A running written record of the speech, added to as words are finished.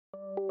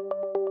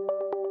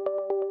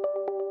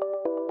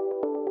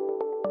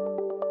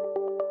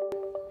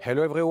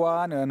Hello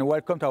everyone and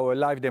welcome to our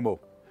live demo.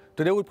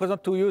 Today we'll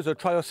present to you the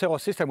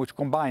Trioceros system, which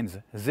combines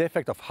the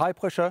effect of high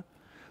pressure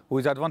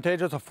with the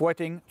advantages of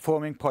wetting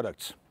foaming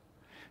products.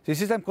 This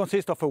system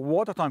consists of a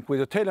water tank with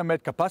a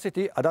tailor-made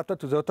capacity adapted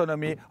to the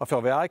autonomy of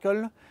your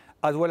vehicle,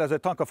 as well as a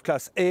tank of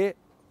Class A,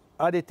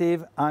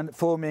 additive and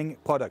foaming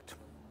product.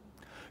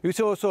 You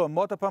see also a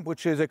motor pump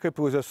which is equipped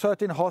with a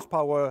 13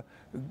 horsepower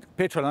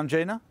petrol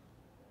engine,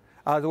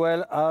 as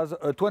well as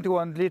a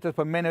 21 liters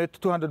per minute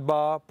 200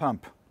 bar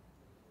pump.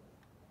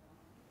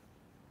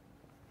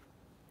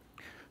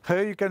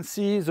 Here you can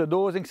see the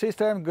dosing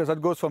system that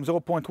goes from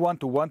 0.1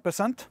 to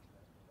 1%.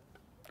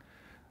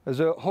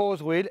 The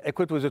hose reel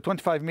equipped with a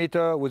 25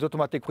 meter with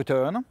automatic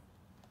return.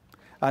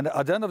 And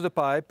at the end of the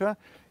pipe,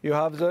 you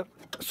have the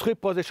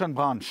 3-position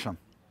branch. You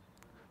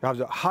have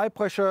the high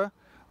pressure,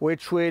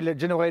 which will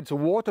generate the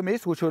water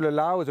mist, which will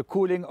allow the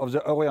cooling of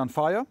the area on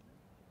fire.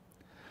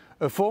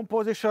 A foam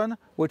position,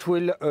 which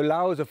will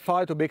allow the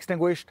fire to be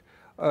extinguished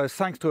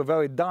thanks to a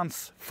very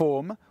dense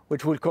foam,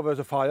 which will cover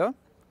the fire.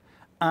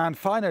 And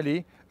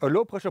finally, a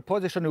low pressure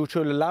position which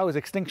will allow the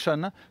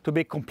extinction to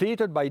be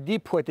completed by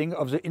deep wetting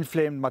of the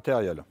inflamed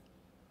material.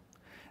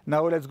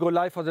 Now let's go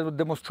live for the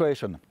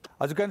demonstration.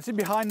 As you can see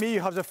behind me, you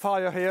have the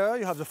fire here.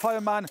 You have the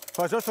fireman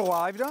who has just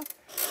arrived.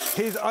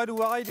 He's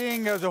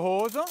unwinding the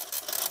hose.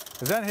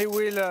 Then he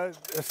will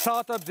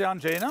start up the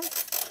engine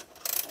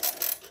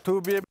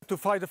to be able to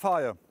fight the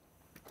fire.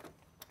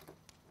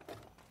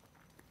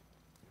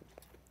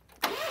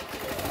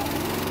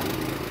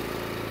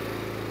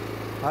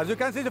 As you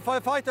can see, the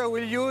firefighter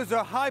will use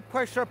a high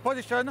pressure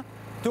position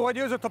to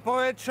reduce the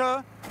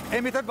temperature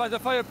emitted by the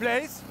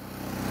fireplace.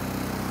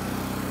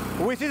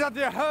 We see that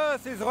the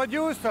earth is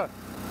reduced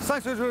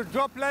thanks to the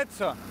droplets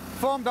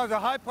formed by the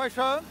high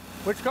pressure,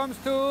 which comes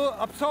to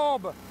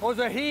absorb all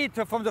the heat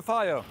from the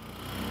fire.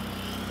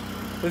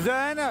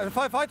 Then the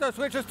firefighter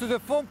switches to the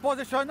foam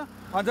position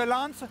on the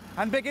lance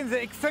and begins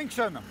the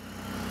extinction.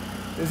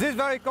 This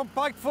very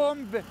compact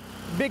foam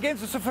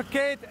begins to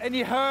suffocate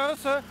any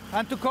earth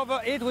and to cover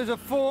it with a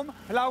foam,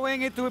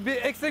 allowing it to be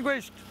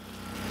extinguished.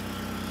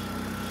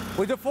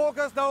 With the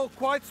focus now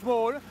quite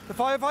small, the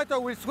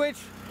firefighter will switch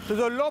to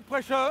the low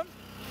pressure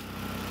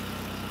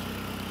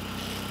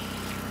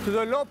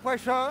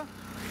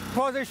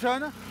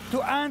position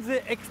to end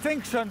the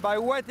extinction by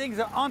wetting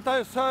the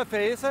entire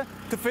surface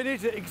to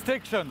finish the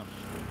extinction.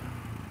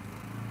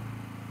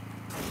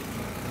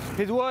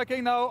 He's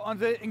working now on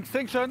the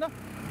extinction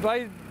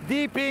by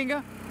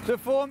deeping the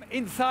foam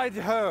inside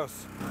the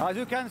earth. As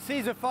you can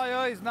see, the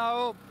fire is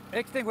now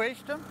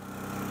extinguished.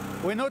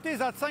 We notice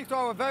that thanks to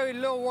our very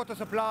low water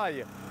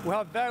supply, we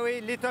have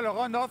very little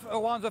runoff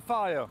around the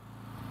fire.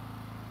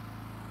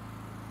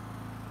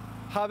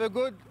 Have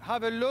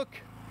a look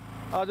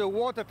at the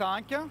water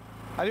tank,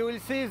 and you will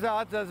see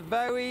that there's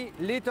very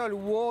little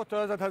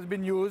water that has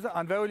been used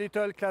and very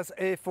little Class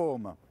A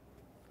foam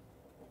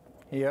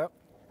here,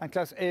 and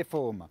Class A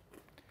foam.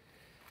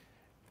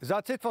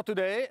 That's it for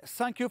today.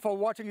 Thank you for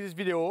watching this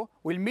video.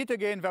 We'll meet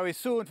again very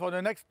soon for the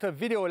next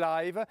video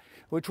live,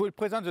 which will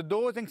present the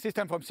dosing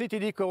system from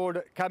CTD called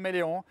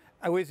Chameleon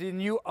with the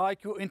new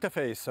IQ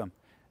interface.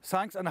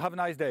 Thanks and have a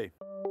nice day.